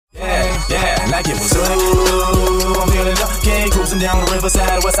like it was ooh. I'm feeling lucky, cruising down the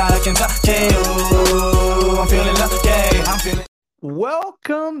riverside, west side of Kentucky. Ooh, I'm feeling lucky. I'm feeling.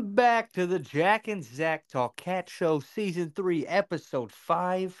 Welcome back to the Jack and Zach Talk Cat Show, Season 3, Episode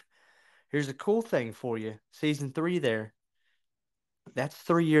 5. Here's a cool thing for you. Season 3 there. That's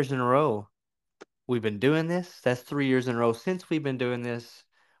 3 years in a row. We've been doing this. That's 3 years in a row. Since we've been doing this,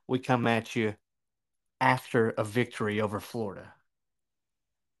 we come at you after a victory over Florida.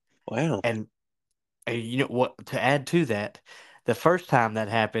 Wow. And you know what? To add to that, the first time that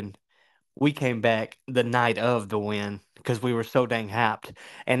happened, we came back the night of the win because we were so dang hyped.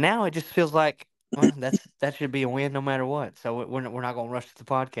 And now it just feels like, well, that should be a win no matter what. So we're not going to rush to the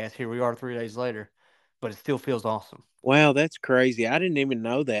podcast. Here we are 3 days later, but it still feels awesome. Wow, that's crazy. I didn't even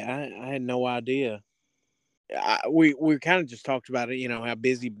know that. I had no idea. We kind of just talked about it, how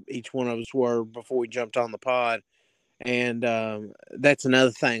busy each one of us were before we jumped on the pod. And that's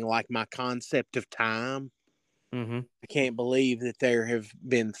another thing, like my concept of time. Mm-hmm. I can't believe that there have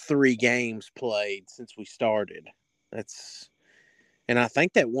been 3 games played since we started. And I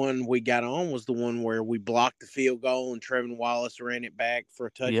think that one we got on was the one where we blocked the field goal and Trevin Wallace ran it back for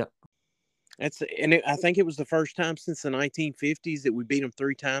a touchdown. Yep. I think it was the first time since the 1950s that we beat them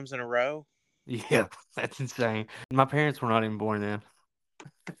 3 times in a row. Yeah, that's insane. My parents were not even born then.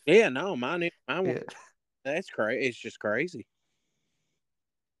 Yeah, no, mine Yeah, that's crazy. It's just crazy.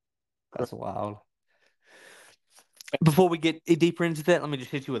 that's wild. Before we get deeper into that, let me just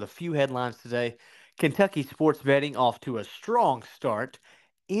hit you with a few headlines today. Kentucky sports betting off to a strong start.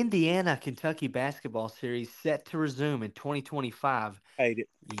 Indiana Kentucky basketball series set to resume in 2025. Hate it.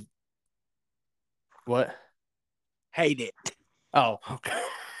 What? Hate it. Oh,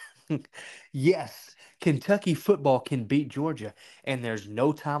 okay. Yes, Kentucky football can beat Georgia, and there's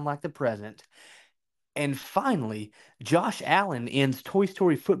no time like the present. And finally, Josh Allen ends Toy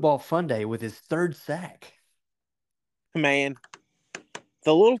Story Football Fun Day with his 3rd sack. Man,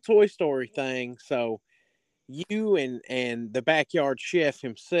 the little Toy Story thing. So you and the backyard chef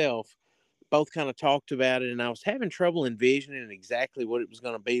himself both kind of talked about it, and I was having trouble envisioning exactly what it was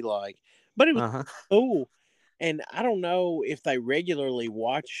going to be like. But it was Uh-huh. cool. And I don't know if they regularly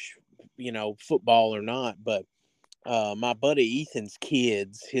watch, football or not, but my buddy Ethan's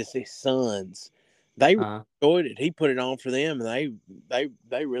kids, his sons, they Uh-huh. enjoyed it. He put it on for them, and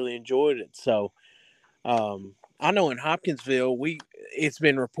they really enjoyed it. So I know in Hopkinsville, it's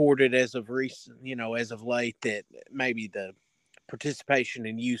been reported as of recent, as of late, that maybe the participation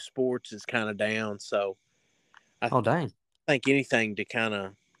in youth sports is kind of down. So I Oh, dang. think anything to kind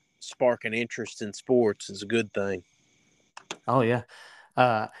of spark an interest in sports is a good thing. Oh, yeah.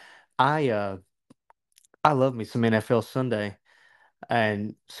 Uh, I uh, I love me some NFL Sunday,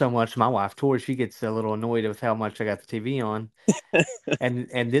 and so much my wife Tori, she gets a little annoyed with how much I got the TV on,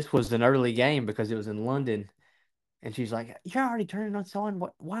 and this was an early game because it was in London, and she's like, "You're already turning us on.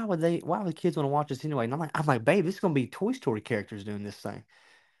 What? Why would they? Why would the kids want to watch this anyway?" And I'm like, babe, this is gonna be Toy Story characters doing this thing.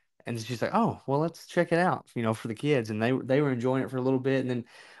 And she's like, "Oh, well, let's check it out, for the kids." And they were enjoying it for a little bit, and then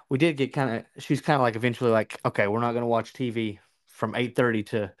we did get kind of. She's kind of like eventually like, "Okay, we're not gonna watch TV from 8:30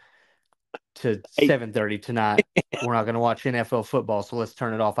 to Hey, 7:30 tonight. We're not gonna watch NFL football, so let's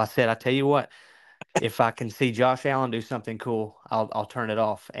turn it off." I said, "I tell you what, if I can see Josh Allen do something cool, I'll turn it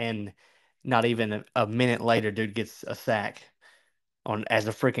off." And not even a minute later, dude gets a sack on as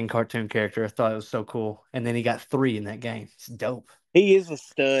a freaking cartoon character. I thought it was so cool. And then he got 3 in that game. It's dope. he is a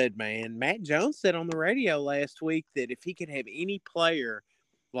stud, man. Matt Jones said on the radio last week that if he could have any player,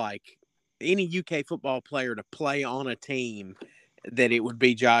 like any UK football player, to play on a team, that it would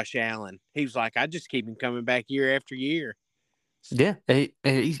be Josh Allen. He was like, I just keep him coming back year after year. Yeah,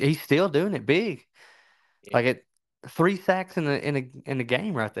 he's still doing it big. Yeah. Like it, 3 sacks in the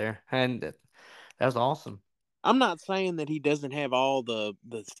game right there, and that was awesome. I'm not saying that he doesn't have all the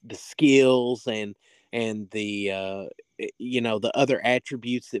skills and the other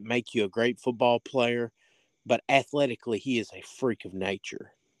attributes that make you a great football player, but athletically he is a freak of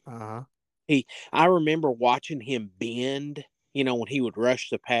nature. Uh-huh. I remember watching him bend, when he would rush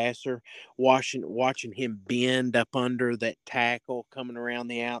the passer, watching him bend up under that tackle coming around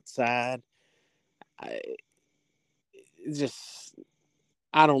the outside. I, just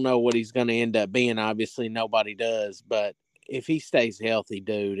I don't know what he's going to end up being. Obviously, nobody does, but if he stays healthy,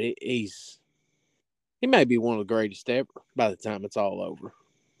 dude, he may be one of the greatest ever by the time it's all over.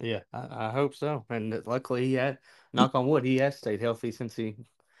 Yeah, I hope so. And luckily, knock on wood, he has stayed healthy since he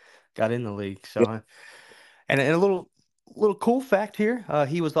got in the league. So, and a little cool fact here,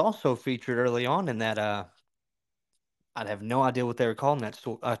 he was also featured early on in that. I'd have no idea what they were calling that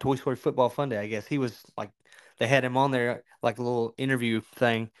Toy Story Football Fun Day. I guess he was like they had him on there like a little interview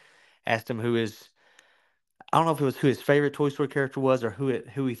thing, asked him I don't know if it was who his favorite Toy Story character was or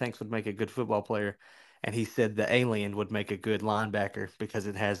who he thinks would make a good football player, and he said the alien would make a good linebacker because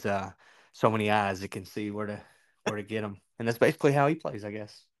it has so many eyes it can see where to get them, and that's basically how he plays, I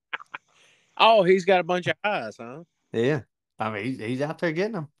guess. Oh, he's got a bunch of eyes, huh? Yeah, I mean he's out there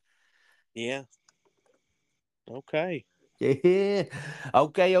getting them. Yeah. Okay. Yeah.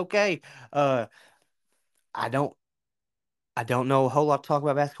 Okay. Okay. Uh, I don't. I don't know a whole lot to talk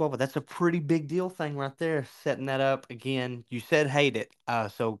about basketball, but that's a pretty big deal thing right there. Setting that up again. You said hate it.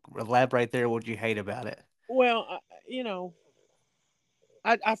 So elaborate there. What you hate about it? Well, you know,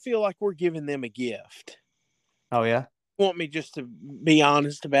 I feel like we're giving them a gift. Oh yeah. Want me just to be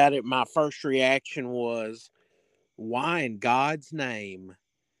honest about it? My first reaction was, why in God's name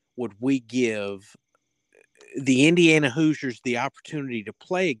would we give the Indiana Hoosiers the opportunity to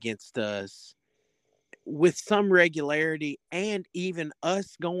play against us with some regularity and even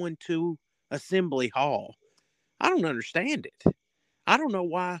us going to Assembly Hall? I don't understand it. I don't know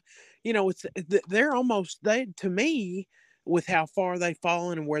why. It's they're almost they to me with how far they've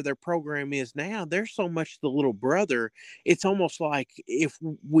fallen and where their program is now. They're so much the little brother. It's almost like if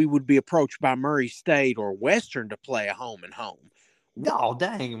we would be approached by Murray State or Western to play a home and home. Oh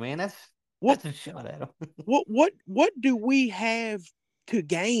dang man, What that's a shot at him. what do we have to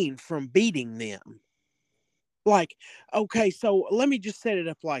gain from beating them? Like, okay, so let me just set it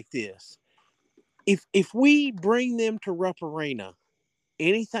up like this. If we bring them to Rupp Arena,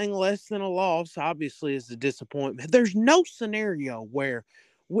 anything less than a loss obviously is a disappointment. There's no scenario where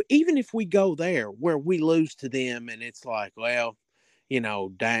even if we go there where we lose to them and it's like, well,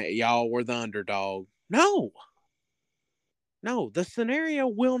 y'all were the underdog. No, the scenario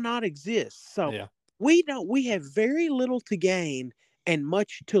will not exist. So Yeah. we have very little to gain and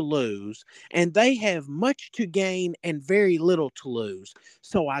much to lose, and they have much to gain and very little to lose.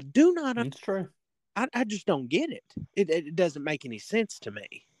 So I do not, It's true. I just don't get it. It doesn't make any sense to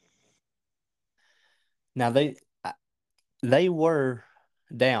me. Now they were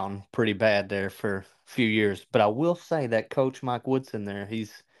down pretty bad there for a few years, but I will say that Coach Mike Woodson there,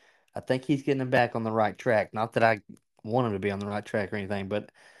 I think he's getting them back on the right track. Not that I want him to be on the right track or anything,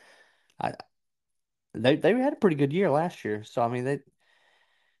 but I they had a pretty good year last year. So I mean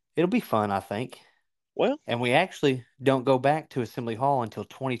it'll be fun, I think. Well, And we actually don't go back to Assembly Hall until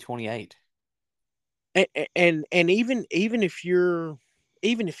 2028. and even if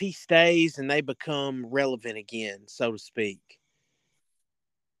he stays and they become relevant again, so to speak,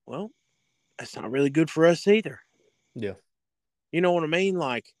 well, that's not really good for us either. Yeah. You know what I mean?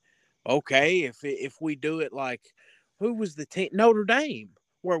 Like, okay, if we do it like, who was the team? Notre Dame,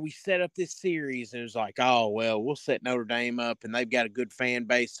 where we set up this series, and it was like, oh well, we'll set Notre Dame up, and they've got a good fan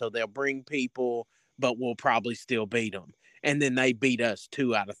base, so they'll bring people, but we'll probably still beat them. And then they beat us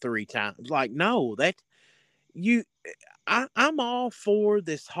 2 out of 3 times. Like, no, you, I'm all for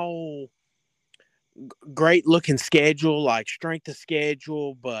this whole great looking schedule, like strength of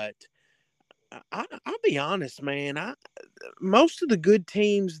schedule, but I'll be honest, man. Most of the good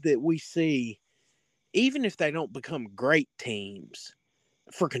teams that we see, even if they don't become great teams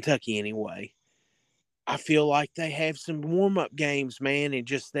for Kentucky anyway, I feel like they have some warm up games, man, and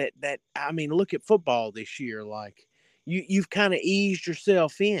just that. I mean, look at football this year. Like you've kind of eased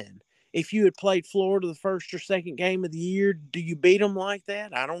yourself in. If you had played Florida the first or second game of the year, do you beat them like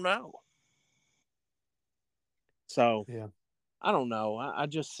that? I don't know. So Yeah. I don't know. I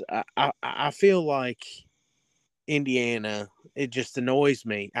just I feel like Indiana. It just annoys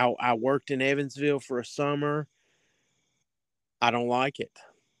me. I worked in Evansville for a summer. I don't like it.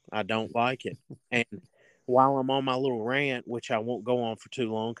 I don't like it. And while I'm on my little rant, which I won't go on for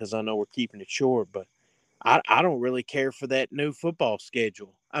too long because I know we're keeping it short, but I don't really care for that new football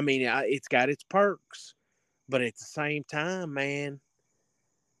schedule. I mean, it's got its perks, but at the same time, man,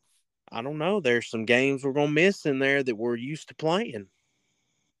 I don't know. There's some games we're gonna miss in there that we're used to playing,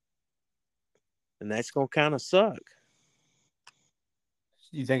 and that's gonna kind of suck.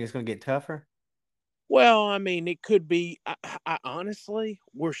 You think it's going to get tougher? Well, I mean, it could be. I honestly,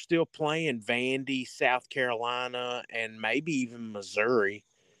 we're still playing Vandy, South Carolina, and maybe even Missouri.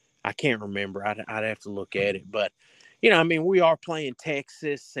 I can't remember. I'd have to look at it, but I mean, we are playing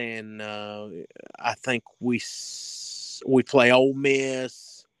Texas, and I think we play Ole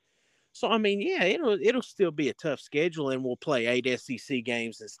Miss. So I mean, yeah, it'll still be a tough schedule, and we'll play 8 SEC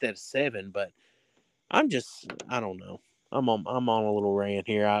games instead of 7. But I don't know. I'm on a little rant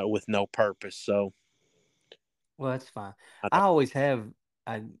here with no purpose. So Well, that's fine. I I don't. always have,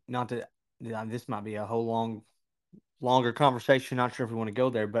 not to, this might be a whole longer conversation. Not sure if we want to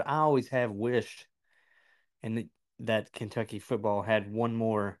go there, but I always have wished and that Kentucky football had one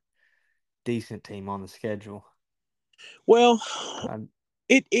more. decent team on the schedule. Well, I,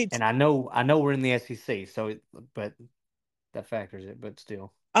 it's and I know we're in the SEC, but that factors it. But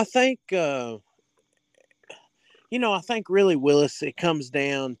still, I think I think really, Willis, it comes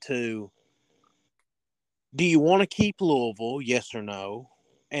down to, do you want to keep Louisville, yes or no?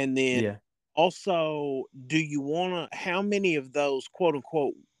 And then yeah, also, do you want to, how many of those quote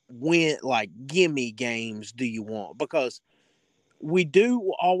unquote win, like gimme games do you want? Because we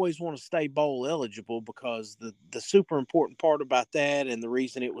do always want to stay bowl eligible, because the super important part about that, and the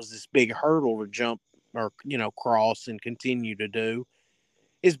reason it was this big hurdle to jump or cross and continue to do,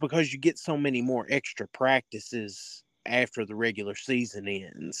 is because you get so many more extra practices after the regular season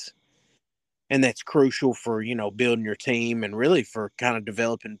ends. And that's crucial for, building your team, and really for kind of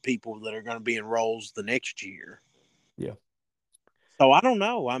developing people that are going to be in roles the next year. yeah. So I don't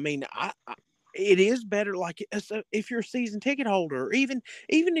know. I mean, it is better, like, if you're a season ticket holder, or even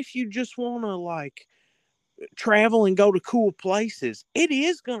if you just want to, like, travel and go to cool places, it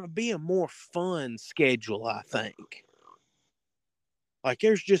is going to be a more fun schedule, I think. Like,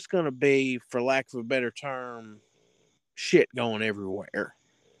 there's just going to be, for lack of a better term, shit going everywhere.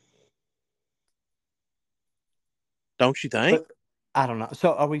 Don't you think? But I don't know.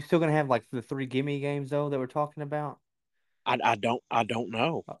 So are we still gonna have like the three gimme games though that we're talking about? I don't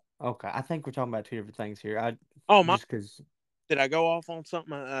know. Okay, I think we're talking about two different things here. I Oh my! just because. Did I go off on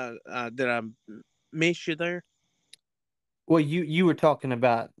something? Did I miss you there? Well, you were talking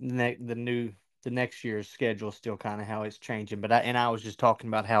about the next year's schedule, still kind of how it's changing, but I was just talking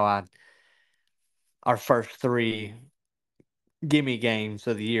about how I our first three gimme games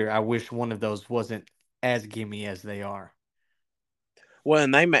of the year. I wish one of those wasn't as gimme as they are. Well,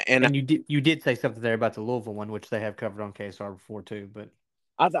 and And you did say something there about the Louisville one, which they have covered on KSR before too. But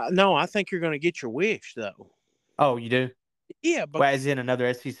no, I think you're going to get your wish though. oh, you do? Yeah, but Well, as in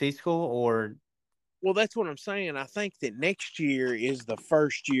another SEC school, or well, that's what I'm saying. I think that next year is the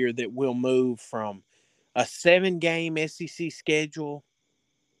first year that we'll move from a 7-game SEC schedule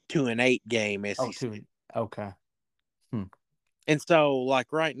to an 8-game oh, SEC. two? Okay. Hmm. And so,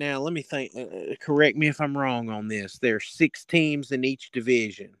 like, right now, let me think. Correct me if I'm wrong on this. There's 6 teams in each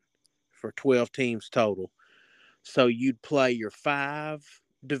division for 12 teams total. So you'd play your 5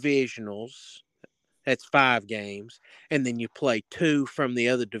 divisionals. That's 5 games. And then you play 2 from the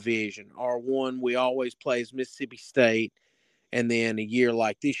other division. Our one we always play is Mississippi State. And then a year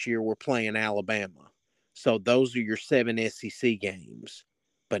like this year, we're playing Alabama. So those are your 7 SEC games.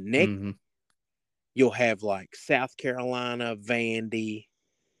 But next, Mm-hmm. you'll have like South Carolina, Vandy,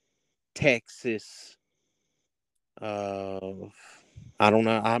 Texas. Uh, I don't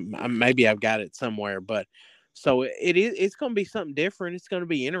know. Maybe I've got it somewhere, but so it's going to be something different. It's going to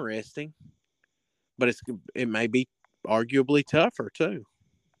be interesting, but it may be arguably tougher too.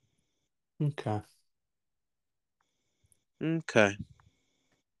 Okay. Okay.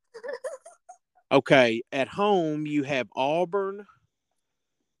 Okay. At home, you have Auburn,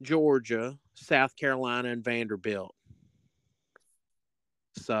 Georgia, South Carolina, and Vanderbilt.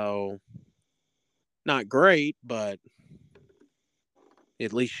 So not great, but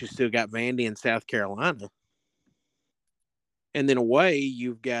at least you still got Vandy and South Carolina. And then away,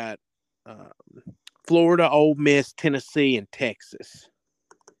 you've got uh, Florida, Ole Miss, Tennessee, and Texas.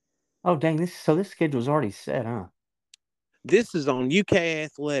 Oh, dang! This schedule's already set, huh? This is on UK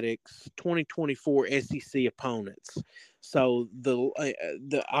Athletics 2024 SEC opponents. So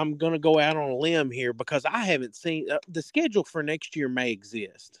I'm going to go out on a limb here, because I haven't seen the schedule for next year. May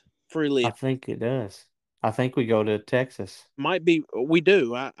exist freely. I think it does. I think we go to Texas. Might be we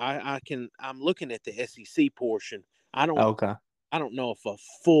do. I can. I'm looking at the SEC portion. I don't Okay. I don't know if a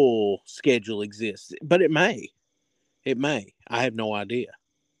full schedule exists, but it may. It may. I have no idea.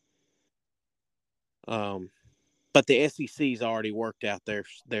 But the SEC's already worked out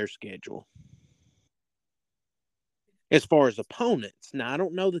their schedule as far as opponents. Now I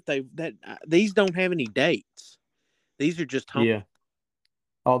don't know that these don't have any dates. These are just home. Yeah.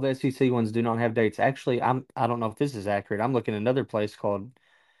 All the SEC ones do not have dates. Actually, I don't know if this is accurate. I'm looking at another place called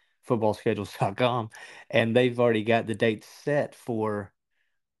footballschedules.com, and they've already got the dates set for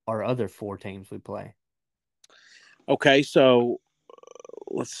our other four teams we play. Okay, so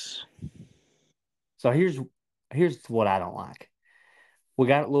let's. So here's what I don't like. We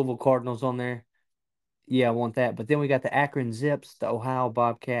got Louisville Cardinals on there. Yeah, I want that. But then we got the Akron Zips, the Ohio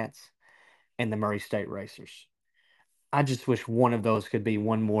Bobcats, and the Murray State Racers. I just wish one of those could be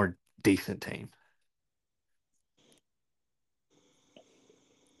one more decent team.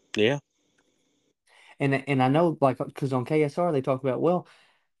 Yeah. And I know, like, because on KSR they talk about, well,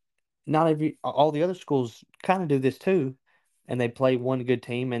 not all the other schools kind of do this too, and they play one good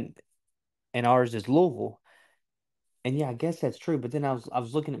team, and and ours is Louisville. And yeah, I guess that's true. But then I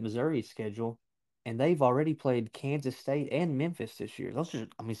was looking at Missouri's schedule, and they've already played Kansas State and Memphis this year. Those are,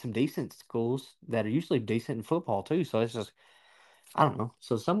 I mean, some decent schools that are usually decent in football too. So it's just, I don't know.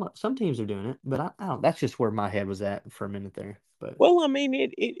 So some teams are doing it, but I don't. That's just where my head was at for a minute there. But Well, I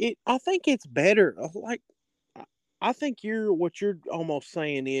mean, I think it's better. Like, I I think what you're almost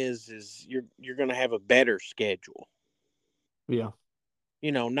saying is you're going to have a better schedule. yeah,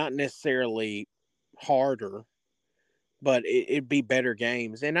 Not necessarily harder, but it'd be better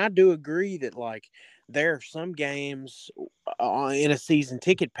games. And I do agree that like there are some games in a season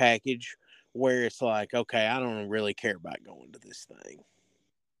ticket package where it's like, okay, I don't really care about going to this thing.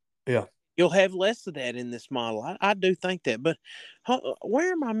 yeah. You'll have less of that in this model. I do think that, but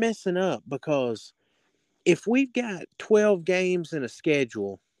where am I messing up? Because if we've got 12 games in a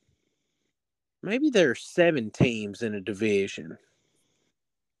schedule, maybe there are 7 teams in a division.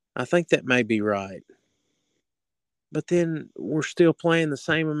 I think that may be right. But then we're still playing the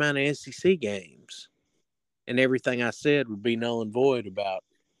same amount of SEC games. And everything I said would be null and void about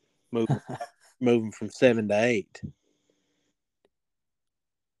moving from 7 to 8.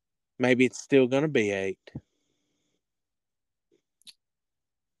 Maybe it's still going to be 8.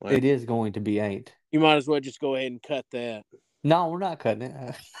 Well, It is going to be 8. you might as well just go ahead and cut that. No, we're not cutting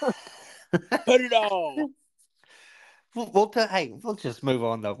it. Cut it all. Hey, we'll just move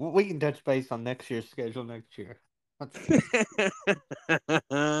on though. We can touch base on next year's schedule next year. what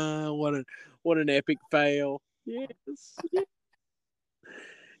an what an epic fail. Yes.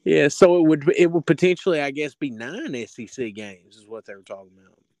 Yeah, so it would potentially, I guess, be 9 SEC games is what they were talking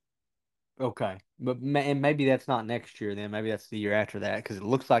about. Okay, but and maybe that's not next year. Then maybe that's the year after that because it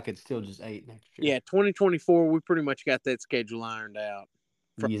looks like it's still just 8 next year. Yeah, 2024, we pretty much got that schedule ironed out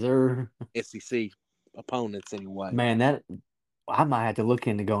for Either SEC opponents anyway. man, that I might have to look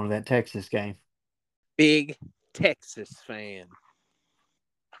into going to that Texas game. Big Texas fan.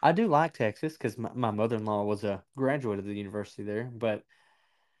 I do like Texas because my mother-in-law was a graduate of the university there, but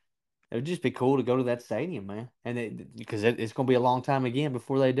it would just be cool to go to that stadium, man. And because it's going to be a long time again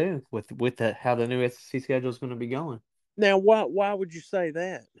before they do with how the new SEC schedule is going to be going. Now, why would you say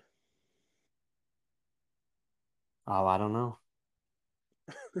that? Oh, I don't know.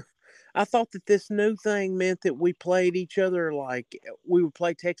 I thought that this new thing meant that we played each other like we would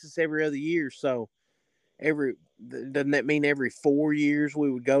play Texas every other year. So doesn't that mean every 4 years we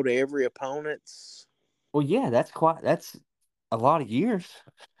would go to every opponent's? Well, yeah, that's a lot of years.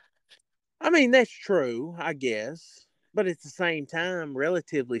 I mean, that's true, I guess. But at the same time,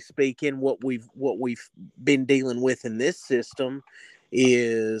 relatively speaking, what we've been dealing with in this system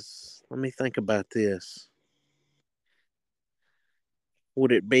is, let me think about this.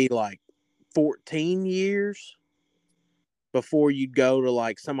 Would it be like 14 years before you'd go to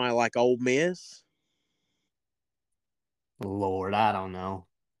like somebody like Ole Miss? Lord, I don't know.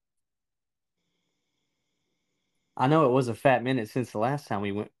 I know it was a fat minute since the last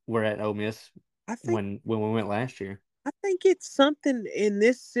time we're at Ole Miss I think when we went last year. I think it's something in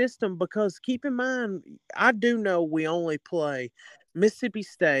this system because keep in mind, I do know we only play Mississippi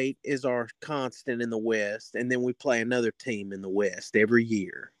State is our constant in the West, and then we play another team in the West every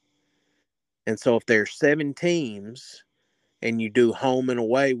year. And so if there's 7 teams and you do home and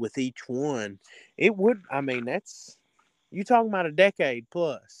away with each one, it would, I mean, that's, you talking about a decade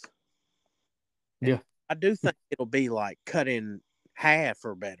plus. And Yeah. I do think it'll be like cut in half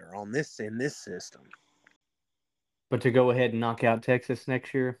or better in this system. But to go ahead and knock out Texas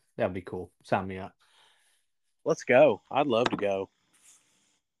next year, that'd be cool. Sign me up. Let's go. I'd love to go.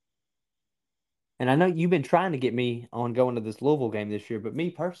 And I know you've been trying to get me on going to this Louisville game this year, but me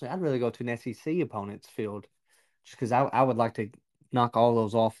personally, I'd really go to an SEC opponent's field just because I would like to knock all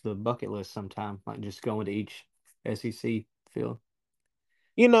those off the bucket list sometime, like just going to each SEC field.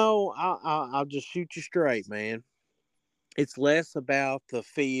 I'll just shoot you straight, man. It's less about the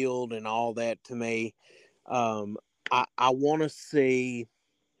field and all that to me. Um, I want to see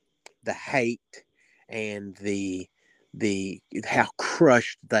the hate and the how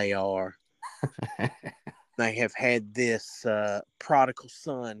crushed they are. They have had this prodigal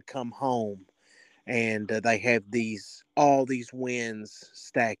son come home, and they have all these wins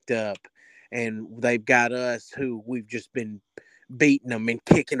stacked up, and they've got us who we've just been beating them and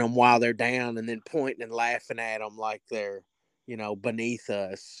kicking them while they're down, and then pointing and laughing at them like they're beneath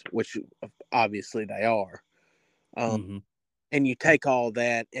us, which obviously they are. Um, hmm and you take all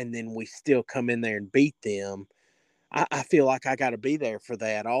that, and then we still come in there and beat them. I feel like I got to be there for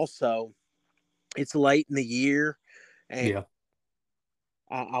that. Also, it's late in the year, and Yeah.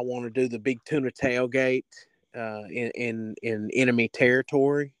 I want to do the big tuna tailgate in enemy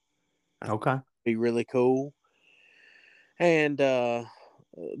territory. I think Okay. it'd be really cool. And the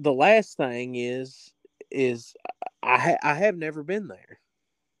last thing is I have never been there,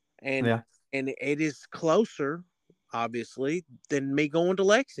 and Yeah. it is closer, obviously, than me going to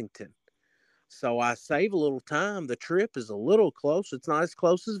Lexington. So I save a little time. The trip is a little close. It's not as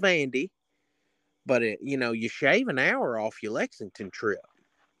close as Vandy, but you shave an hour off your Lexington trip.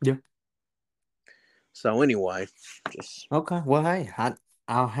 Yeah. So anyway, just Okay. Well, hey,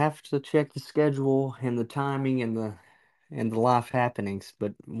 I'll have to check the schedule and the timing and the life happenings,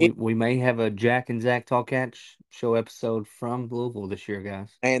 but we it, we may have a Jack and Zach Talk Catch show episode from Louisville this year, guys.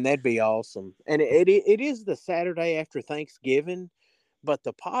 and that'd be awesome. And it is the Saturday after Thanksgiving, but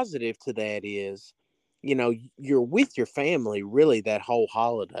the positive to that is, you're with your family really that whole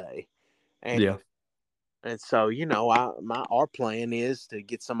holiday, and Yeah. so our plan is to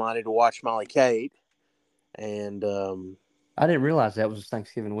get somebody to watch Molly Kate, and I didn't realize that was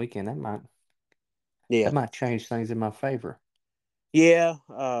Thanksgiving weekend. That might yeah, that might change things in my favor. yeah,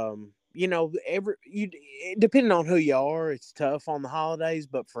 depending on who you are, it's tough on the holidays,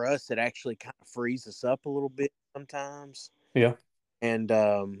 but for us, it actually kind of frees us up a little bit sometimes. Yeah. And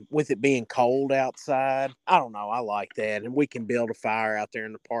with it being cold outside, I don't know. I like that, and we can build a fire out there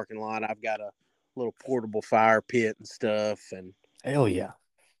in the parking lot. I've got a little portable fire pit and stuff, and Hell yeah.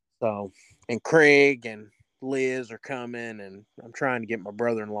 so and Craig and Liz are coming, and I'm trying to get my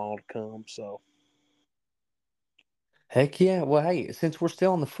brother-in-law to come. So Heck yeah. Well, hey, since we're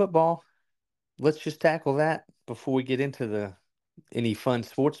still on the football, let's just tackle that before we get into the any fun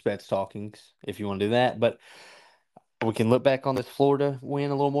sports bets talkings, if you want to do that. But we can look back on this Florida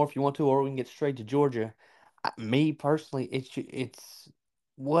win a little more if you want to, or we can get straight to Georgia. Me personally, it's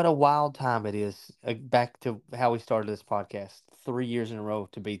what a wild time it is. Back to how we started this podcast, 3 years in a row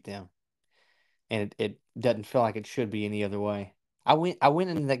to beat them, and it doesn't feel like it should be any other way. I went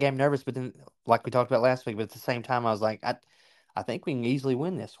into that game nervous, but then, like we talked about last week, but at the same time, I was like, I think we can easily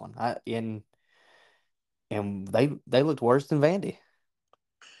win this one. And they looked worse than Vandy.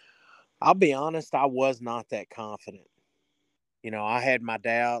 I'll be honest, I was not that confident. I had my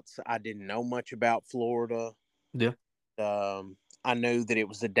doubts. I didn't know much about Florida. Yeah. I knew that it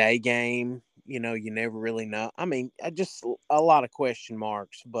was a day game. You never really know. I mean, I just a lot of question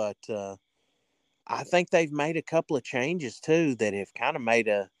marks, but I think they've made a couple of changes too that have kind of made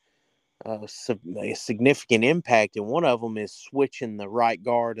a significant impact. And one of them is switching the right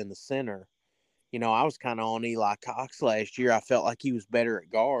guard and the center. I was kind of on Eli Cox last year. I felt like he was better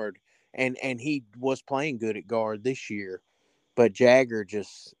at guard, and he was playing good at guard this year. But Jagger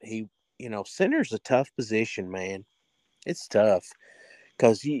center's a tough position, man. It's tough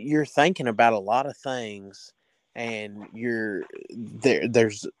because you're thinking about a lot of things, and you're there.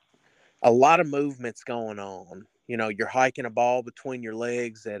 There's a lot of movements going on. You're hiking a ball between your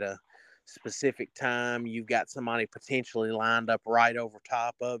legs at a specific time. You've got somebody potentially lined up right over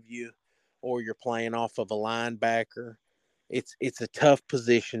top of you, or you're playing off of a linebacker. It's a tough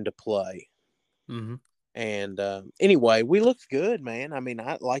position to play. Mm-hmm. And anyway, we looked good, man. I mean,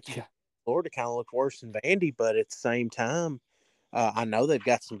 I like you. Yeah. Florida kind of looked worse than Vandy, but at the same time, I know they've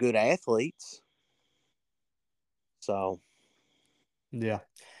got some good athletes. So Yeah.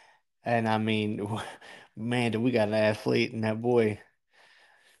 And I mean, man, do we got an athlete in that boy,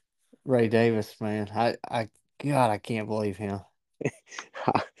 Ray Davis, man. God, I can't believe him.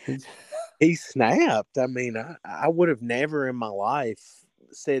 He's he snapped. I mean, I would have never in my life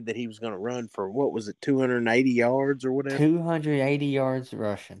said that he was going to run for what was it, 280 yards or whatever. 280 yards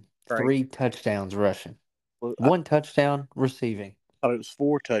rushing, Right. 3 touchdowns rushing, Well, I 1 touchdown receiving. thought it was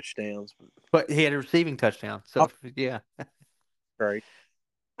 4 touchdowns. But he had a receiving touchdown. Oh, So, yeah. great.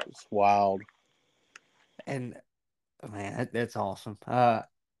 It's wild. And, man, that's awesome. And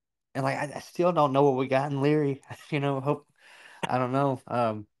like, I still don't know what we got in Leary. Hope, I don't know.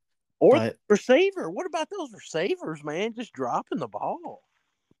 Or the But receiver. What about those receivers, man? Just dropping the ball.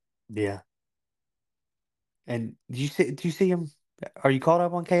 yeah. And do you see him? Are you caught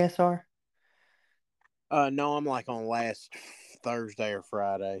up on KSR? No, I'm like on last Thursday or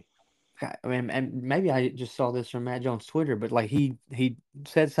Friday. I mean, and maybe I just saw this from Matt Jones' Twitter, but like he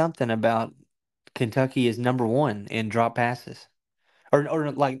said something about Kentucky is number one in drop passes,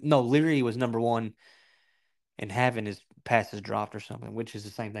 or like no, Leary was number one in having his passes dropped or something, which is the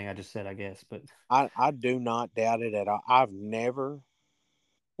same thing I just said, I guess. But I do not doubt it at all. I've never,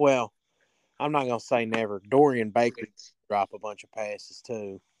 well, I'm not going to say never. Dorian Baker dropped a bunch of passes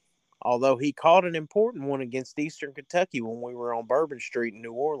too. Although he caught an important one against Eastern Kentucky when we were on Bourbon Street in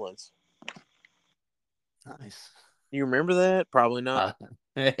New Orleans. nice. You remember that? Probably not.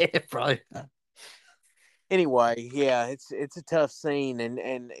 Uh, Probably not. Anyway, yeah, it's a tough scene,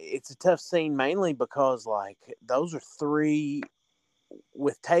 and it's a tough scene mainly because like those are three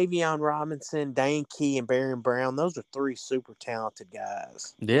with Tavion Robinson, Dane Key, and Barron Brown. Those are three super talented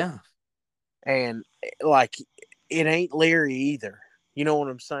guys, Yeah. and like it ain't Leary either. You know what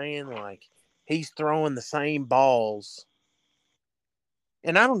I'm saying? Like he's throwing the same balls,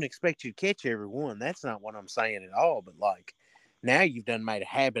 and I don't expect you to catch every one. That's not what I'm saying at all. But like now you've done made a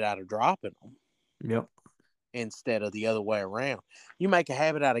habit out of dropping them Yep. instead of the other way around. You make a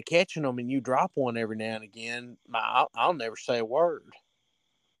habit out of catching them, and you drop one every now and again. I'll never say a word.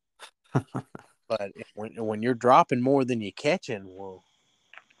 But when you're dropping more than you're catching, well,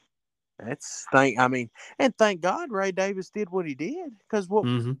 that's thank. I mean, and thank God Ray Davis did what he did because what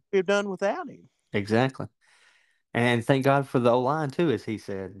Mm-hmm. we have done without him. Exactly. And thank God for the O line too, as he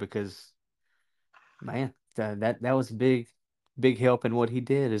said, because man, that was big help in what he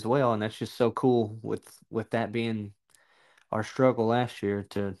did as well, and that's just so cool with that being our struggle last year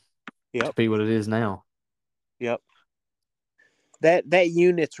to Yep, be what it is now. yep. That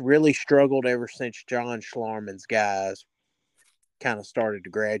unit's really struggled ever since John Schlarman's guys kind of started to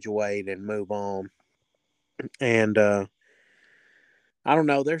graduate and move on. And I don't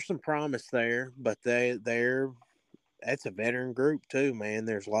know. There's some promise there, but they're that's a veteran group too, man.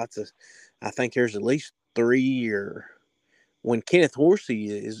 There's lots of. I think there's at least 3 or when Kenneth Horsey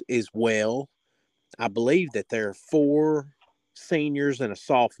is well. I believe that there are four seniors and a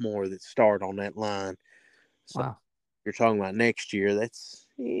sophomore that start on that line. So Wow. you're talking about next year. That's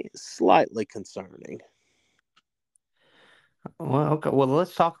slightly concerning. Well, okay. Well,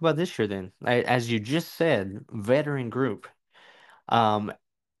 let's talk about this year then. As you just said, veteran group. Um,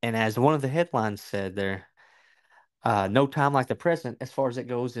 and as one of the headlines said there, no time like the present as far as it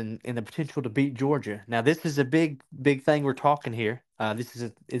goes in the potential to beat Georgia. Now, this is a big thing we're talking here. This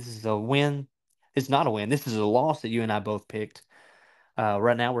is a win. It's not a win. This is a loss that you and I both picked.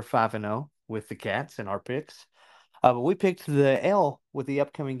 Right now we're 5-0 with the Cats in our picks. But we picked the L with the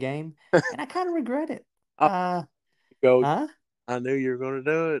upcoming game, and I kind of regret it. I'll Uh, go. huh? I knew you were going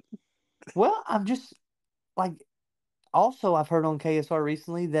to do it. Well, I'm just like. Also, I've heard on KSR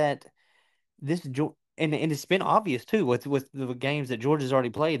recently that and it's been obvious too with the games that Georgia's already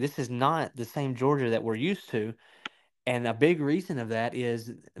played. This is not the same Georgia that we're used to, and a big reason of that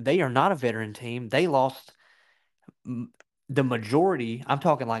is they are not a veteran team. They lost m- the majority. I'm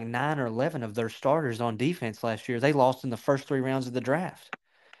talking like 9 or 11 of their starters on defense last year. They lost in the first 3 rounds of the draft.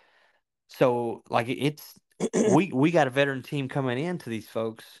 So like it's we got a veteran team coming into these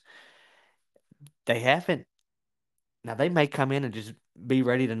folks. They haven't. Now they may come in and just be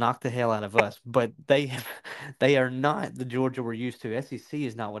ready to knock the hell out of us, but they are not the Georgia we're used to. SEC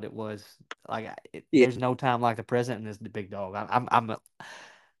is not what it was. Like Yeah, there's no time like the present, and it's the big dog.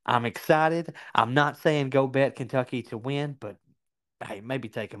 I'm excited. I'm not saying go bet Kentucky to win, but hey, maybe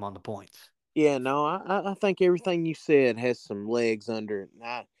take them on the points. yeah. No, I think everything you said has some legs under it.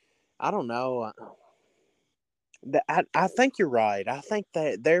 I don't know. I think you're right. I think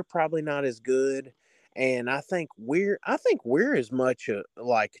that they're probably not as good, and I think we're as much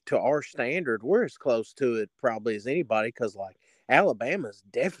like to our standard. We're as close to it probably as anybody because like Alabama's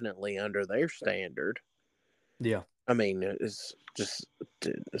definitely under their standard. Yeah. I mean,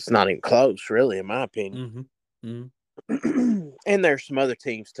 it's not even close, really, in my opinion. Mm-hmm. Mm-hmm. And there's some other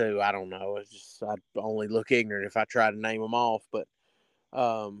teams too. I don't know. It's just I'd only look ignorant if I try to name them off, but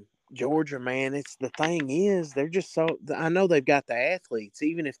um, Georgia, man, it's the thing is they're just so. I know they've got the athletes,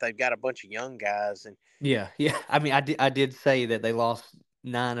 even if they've got a bunch of young guys, and Yeah, yeah. I mean, I did say that they lost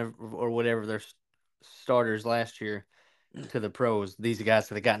nine or whatever their starters last year to the pros. These guys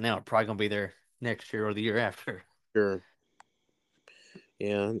that they got now are probably gonna be there next year or the year after. sure,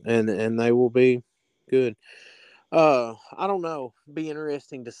 yeah, and they will be good. I don't know. Be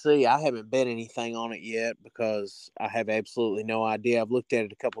interesting to see. I haven't bet anything on it yet because I have absolutely no idea. I've looked at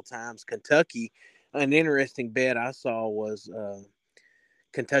it a couple times. Kentucky, an interesting bet I saw was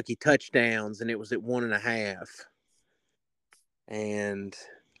Kentucky touchdowns, and it was at 1.5. And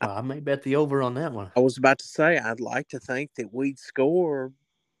Well, I may bet the over on that one. I was about to say, I'd like to think that we'd score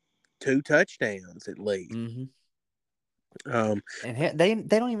two touchdowns at least. Mm-hmm. Um, And they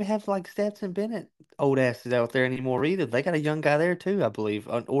don't even have like Stetson Bennett old asses out there anymore either. They got a young guy there too, I believe,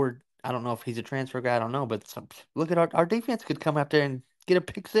 or I don't know if he's a transfer guy. I don't know, but look at our defense could come out there and get a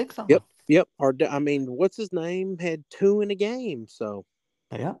pick six on yep, them. yep. Or I mean, what's his name had two in a game. So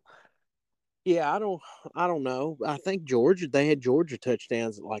Yeah. yeah, I don't know. I think Georgia they had Georgia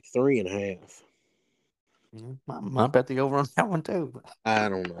touchdowns at like 3.5. Might bet the over on that one too. I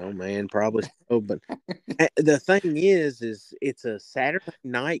don't know, man. Probably so, but the thing is it's a Saturday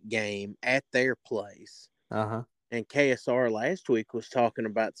night game at their place. Uh-huh. And KSR last week was talking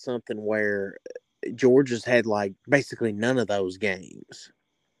about something where Georgia's had like basically none of those games.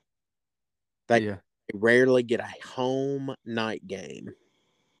 They Yeah. rarely get a home night game.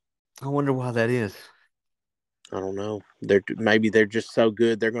 I wonder why that is. I don't know. Maybe they're just so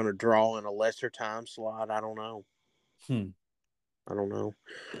good they're going to draw in a lesser time slot. I don't know. Hmm. I don't know.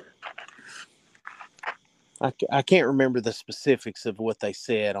 I can't remember the specifics of what they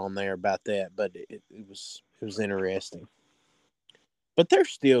said on there about that, but it was interesting. But they're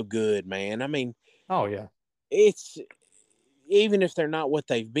still good, man. I mean, Oh yeah. it's even if they're not what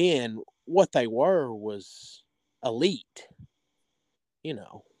they've been, what they were was elite. You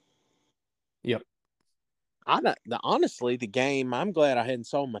know, Yep. I don't, honestly the game I'm glad I hadn't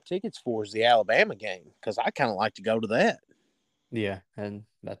sold my tickets for is the Alabama game because I kind of like to go to that. Yeah. And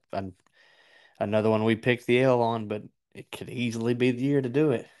that's another one we picked the L on, but it could easily be the year to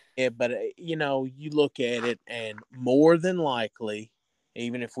do it. Yeah, but you look at it, and more than likely,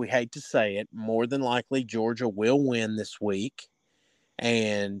 even if we hate to say it, more than likely Georgia will win this week.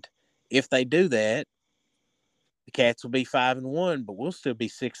 And if they do that, the Cats will be 5-1, but we'll still be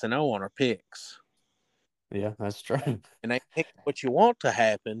 6-0 on our picks. Yeah, that's true. And I think what you want to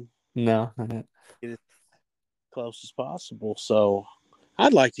happen No. is as close as possible. So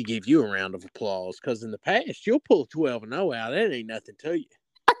I'd like to give you a round of applause because in the past you'll pull 12-0 out. That ain't nothing to you.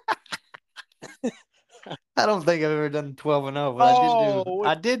 I don't think I've ever done 12-0, but Oh,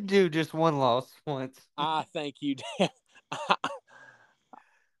 I did do just one loss once. I think you did.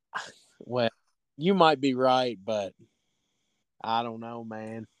 Well, you might be right, but I don't know,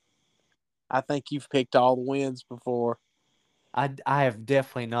 man. I think you've picked all the wins before. I have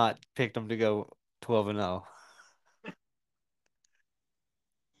definitely not picked them to go 12-0,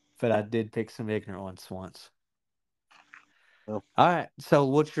 but I did pick some ignorant ones once. Oh. All right. So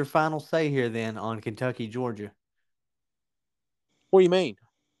what's your final say here then on Kentucky, Georgia? What do you mean?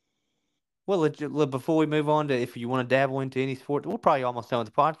 Well, before we move on to if you want to dabble into any sport, we're probably almost done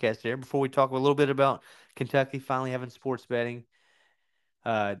with the podcast here. Before we talk a little bit about Kentucky finally having sports betting,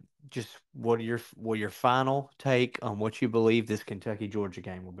 uh, just what your final take on what you believe this Kentucky Georgia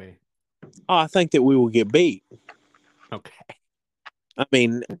game will be? Oh, I think that we will get beat. Okay. I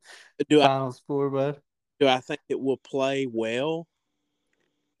mean, do I Final score, bud. do I think that we'll play well?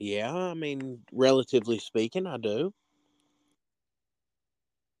 Yeah, I mean, relatively speaking, I do.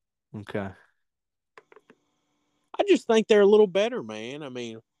 Okay. I just think they're a little better, man. I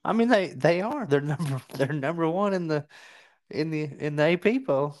mean, I mean they are they're number one in the AP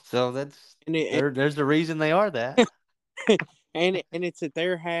poll, so and it, there's a reason they are that. and it's at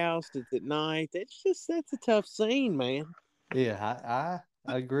their house. It's at night. That's a tough scene, man. Yeah,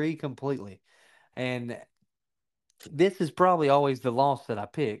 I agree completely. And this is probably always the loss that I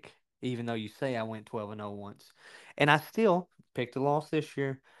pick, even though you say I went 12-0 once. And I still picked a loss this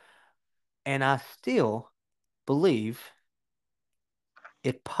year, and I still believe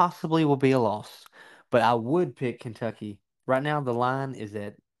it possibly will be a loss. But I would pick Kentucky. Right now the line is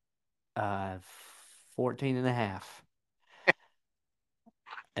at uh 14 and a half.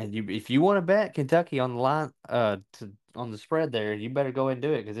 And if you want to bet Kentucky on the line, on the spread there, you better go ahead and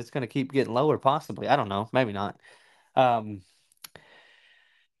do it because it's going to keep getting lower. Possibly, I don't know, maybe not. Um,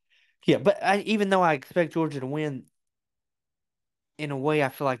 yeah, but even though I expect Georgia to win, in a way, I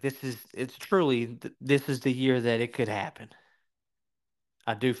feel like it's truly this is the year that it could happen.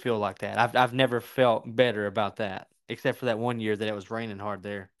 I do feel like that. I've never felt better about that, except for that one year that it was raining hard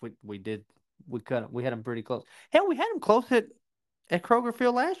there. We had them pretty close. Hell, we had them close at Kroger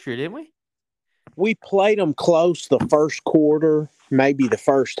Field last year, didn't we? We played them close the first quarter, maybe the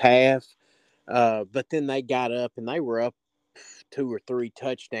first half, but then they got up and they were up 2 or 3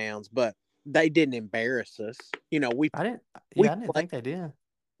 touchdowns, but they didn't embarrass us. I didn't. We Yeah, I didn't played think they did.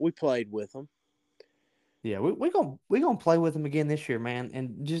 we played with them. Yeah, we gonna play with them again this year, man,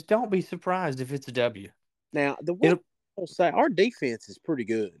 and just don't be surprised if it's a W. Now, the one It'll. I'll say, our defense is pretty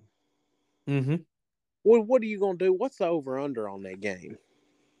good. Mm-hmm. What are you gonna do? What's the over under on that game?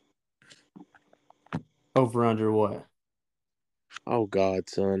 Over under what? Oh God,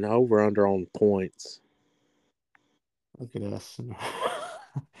 son, over under on points. Look at us.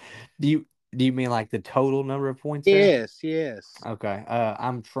 Do you do you mean like the total number of points there? Yes, yes, Okay. I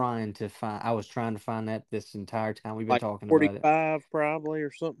was trying to find that this entire time we've been like talking about it. 45 probably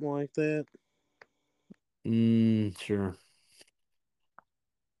or something like that. Sure.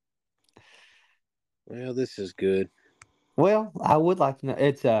 Well, this is good. Well, I would like to know.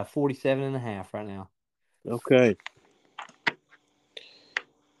 It's 47 and a half right now. Okay,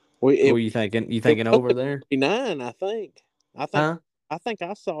 we What it, are you thinking? You it thinking was over there? 49. I think Huh? I think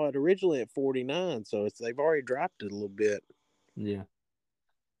I saw it originally at 49, so they've already dropped it a little bit. Yeah.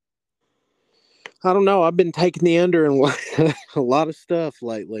 I don't know. I've been taking the under in a lot of stuff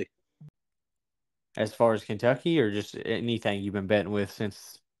lately. As far as Kentucky or just anything you've been betting with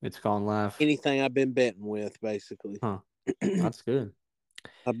since it's gone live? Anything I've been betting with, basically. Huh. That's good.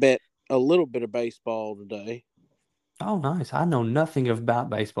 I bet a little bit of baseball today. Oh, nice. I know nothing about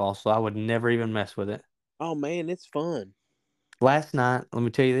baseball, so I would never even mess with it. Oh man, it's fun. Last night, let me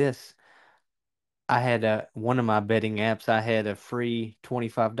tell you this. I had one of my betting apps. I had a free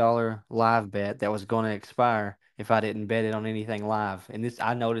 $25 live bet that was going to expire if I didn't bet it on anything live. And this,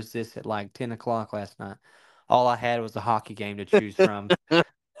 I noticed this at like 10 o'clock last night. All I had was a hockey game to choose from.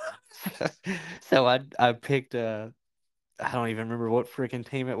 So I picked I don't even remember what freaking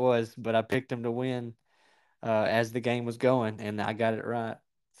team it was, but I picked them to win as the game was going, and I got it right.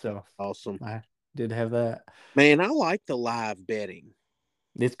 So Awesome. I did have that. Man, I like the live betting.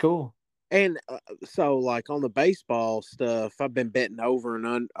 It's cool. And so, like on the baseball stuff, I've been betting over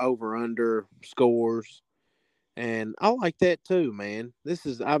under scores, and I like that too, man.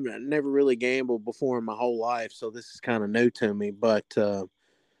 I've never really gambled before in my whole life, so this is kind of new to me. But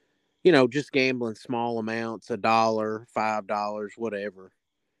just gambling small amounts, $1, $5, whatever,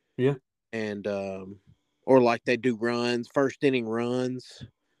 Yeah. and or like they do runs, first inning runs.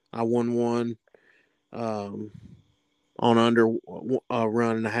 I won one. Um, on under a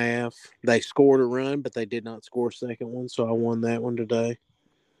run and a half. They scored a run, but they did not score a second one, so I won that one today.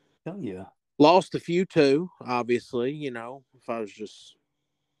 Hell yeah. Lost a few too, obviously. If I was just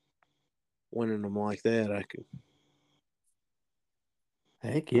winning them like that, I could.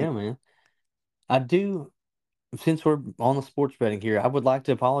 Heck yeah, man. I do, since we're on the sports betting here, I would like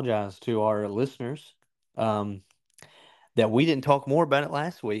to apologize to our listeners um, that we didn't talk more about it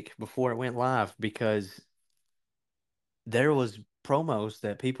last week before it went live because there was promos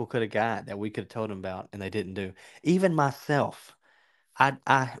that people could have got that we could have told them about and they didn't do. Even myself, I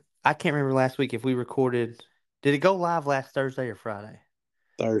I I can't remember last week if we recorded. Did it go live last Thursday or Friday?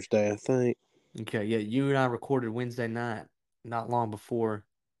 Thursday, I think. Okay, yeah, you and I recorded Wednesday night, not long before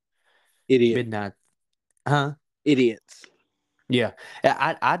Idiot, midnight. Huh? idiots. Yeah.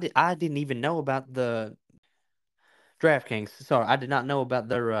 I didn't even know about the DraftKings. Sorry, I did not know about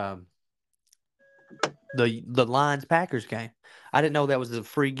their the Lions Packers game. I didn't know that was a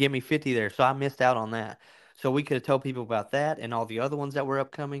free gimme 50 there, so I missed out on that. So we could have told people about that and all the other ones that were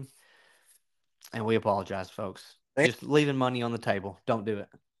upcoming, and we apologize, folks. Just leaving money on the table. Don't do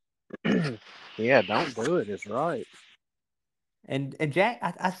it. Yeah, don't do it. It's right. And Jack,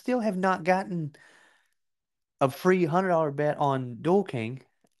 I still have not gotten a free $100 bet on DuelKing.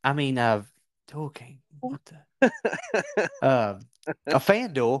 I mean, DuelKing. What the? A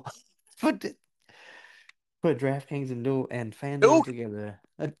FanDuel. Put put DraftKings and FanDuel Dude, together.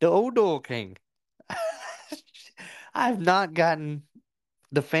 A DuelKing. I have not gotten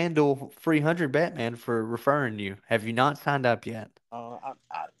the FanDuel free 100 Batman for referring you. Have you not signed up yet? I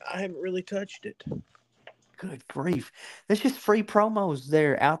haven't really touched it. Good grief. There's just free promos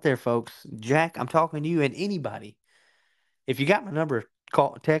there out there, folks. Jack, I'm talking to you and anybody. If you got my number,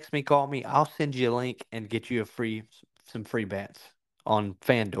 text me, call me. I'll send you a link and get you some free bets on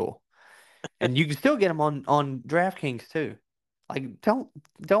FanDuel. And you can still get them on DraftKings too. Like don't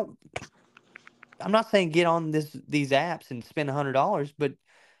I'm not saying get on these apps and spend $100, but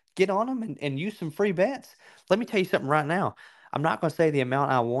get on them and use some free bets. Let me tell you something right now. I'm not going to say the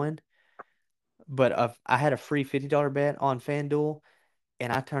amount I won, but I had a free $50 bet on FanDuel,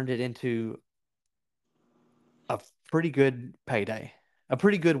 and I turned it into a pretty good payday, a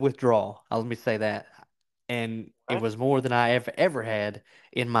pretty good withdrawal. Let me say that. And it was more than I ever had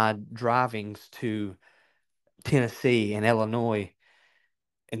in my drivings to Tennessee and Illinois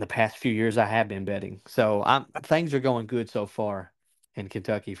in the past few years I have been betting. So things are going good so far in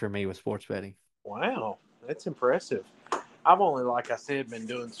Kentucky for me with sports betting. Wow, that's impressive. I've only, like I said, been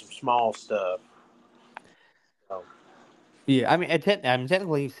doing some small stuff. So, Yeah, I mean,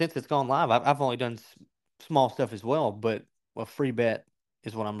 technically, since it's gone live, I've only done small stuff as well. But a free bet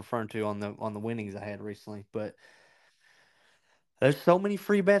is what I'm referring to on the winnings I had recently. But there's so many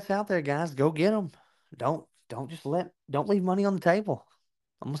free bets out there, guys. Go get them. Don't leave money on the table.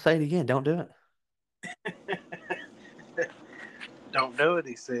 I'm gonna say it again. Don't do it. don't do it,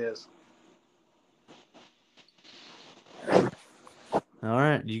 he says. All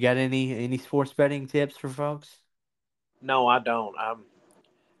right. You got any sports betting tips for folks? No, I don't.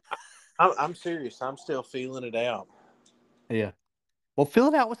 I'm serious. I'm still feeling it out. Yeah. Well, fill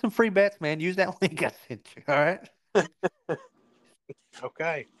it out with some free bets, man. Use that link I sent you. All right.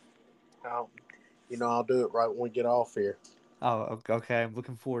 Okay. I'll do it right when we get off here. Oh, okay. I'm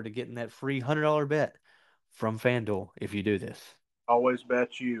looking forward to getting that free $100 bet from FanDuel if you do this. Always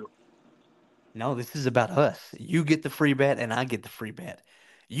bet you. No, this is about us. You get the free bet and I get the free bet.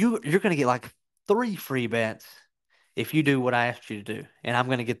 You're gonna get like 3 free bets if you do what I asked you to do, and I'm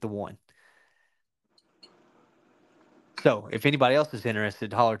gonna get the one. So if anybody else is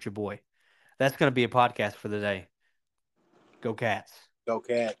interested, holler at your boy. That's gonna be a podcast for the day. Go Cats. Go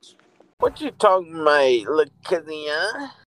Cats. What you talking about, look,